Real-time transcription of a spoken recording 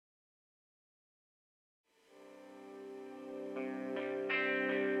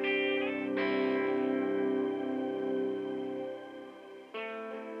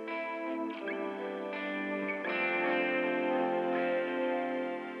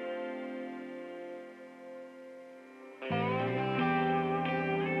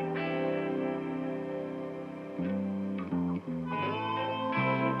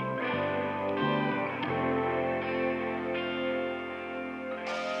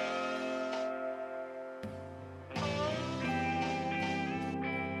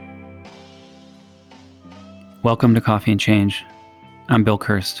Welcome to Coffee and Change. I'm Bill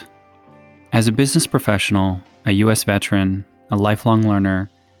Kirst. As a business professional, a U.S. veteran, a lifelong learner,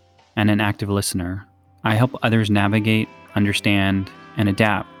 and an active listener, I help others navigate, understand, and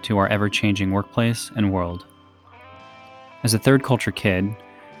adapt to our ever-changing workplace and world. As a third culture kid,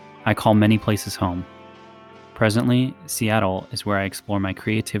 I call many places home. Presently, Seattle is where I explore my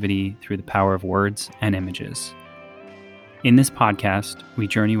creativity through the power of words and images. In this podcast, we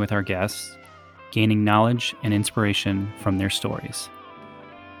journey with our guests, gaining knowledge and inspiration from their stories.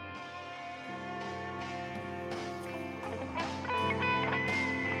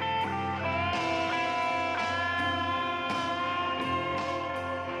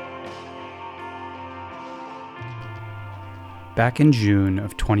 Back in June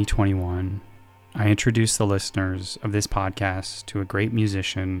of 2021, I introduced the listeners of this podcast to a great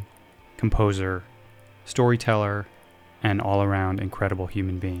musician, composer, storyteller, and all-around incredible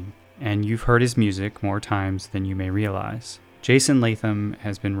human being. And you've heard his music more times than you may realize. Jason Latham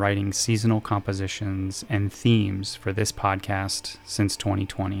has been writing seasonal compositions and themes for this podcast since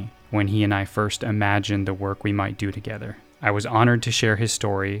 2020, when he and I first imagined the work we might do together. I was honored to share his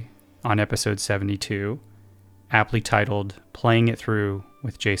story on episode 72, aptly titled Playing It Through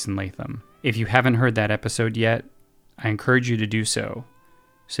with Jason Latham. If you haven't heard that episode yet, I encourage you to do so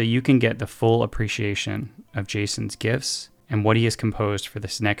you can get the full appreciation of Jason's gifts and what he has composed for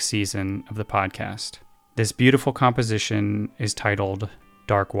this next season of the podcast. This beautiful composition is titled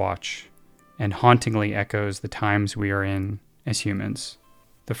Dark Watch and hauntingly echoes the times we are in as humans.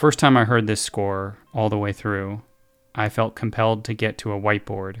 The first time I heard this score all the way through, I felt compelled to get to a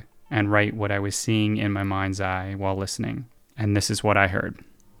whiteboard and write what I was seeing in my mind's eye while listening. And this is what I heard.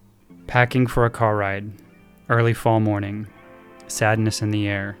 Packing for a car ride, early fall morning, sadness in the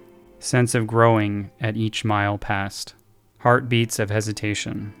air, sense of growing at each mile passed. Heartbeats of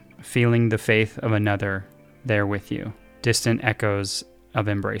hesitation, feeling the faith of another there with you, distant echoes of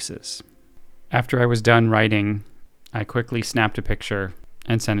embraces. After I was done writing, I quickly snapped a picture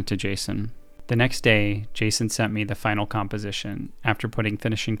and sent it to Jason. The next day, Jason sent me the final composition after putting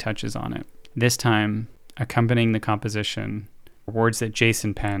finishing touches on it. This time, accompanying the composition were words that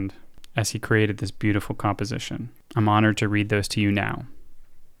Jason penned as he created this beautiful composition. I'm honored to read those to you now.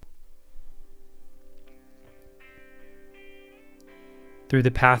 Through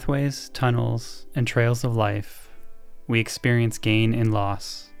the pathways, tunnels, and trails of life, we experience gain and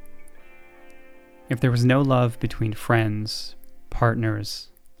loss. If there was no love between friends, partners,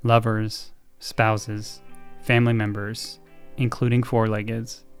 lovers, spouses, family members, including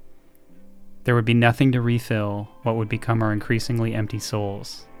four-leggeds, there would be nothing to refill what would become our increasingly empty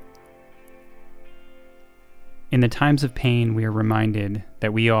souls. In the times of pain, we are reminded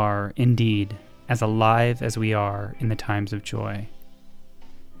that we are, indeed, as alive as we are in the times of joy.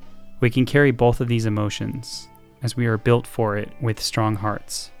 We can carry both of these emotions, as we are built for it with strong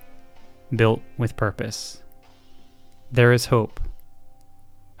hearts, built with purpose. There is hope.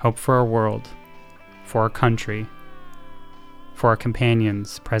 Hope for our world, for our country, for our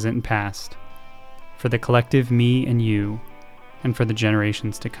companions, present and past, for the collective me and you, and for the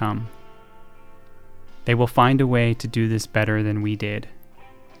generations to come. They will find a way to do this better than we did,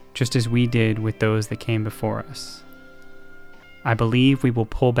 just as we did with those that came before us. I believe we will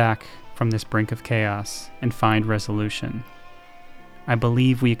pull back from this brink of chaos and find resolution. I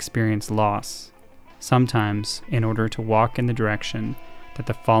believe we experience loss, sometimes in order to walk in the direction that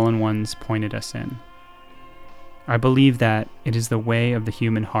the fallen ones pointed us in. I believe that it is the way of the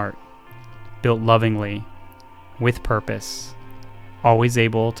human heart, built lovingly, with purpose, always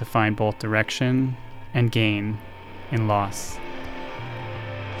able to find both direction and gain in loss.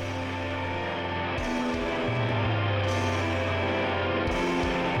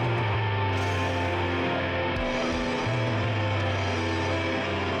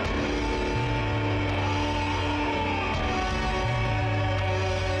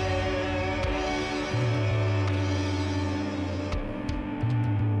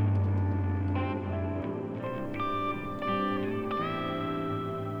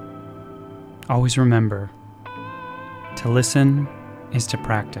 Always remember, to listen is to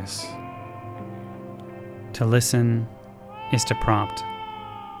practice. To listen is to prompt.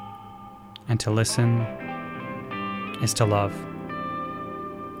 And to listen is to love.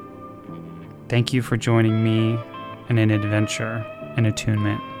 Thank you for joining me in an adventure in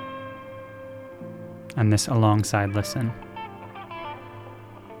attunement and this alongside listen.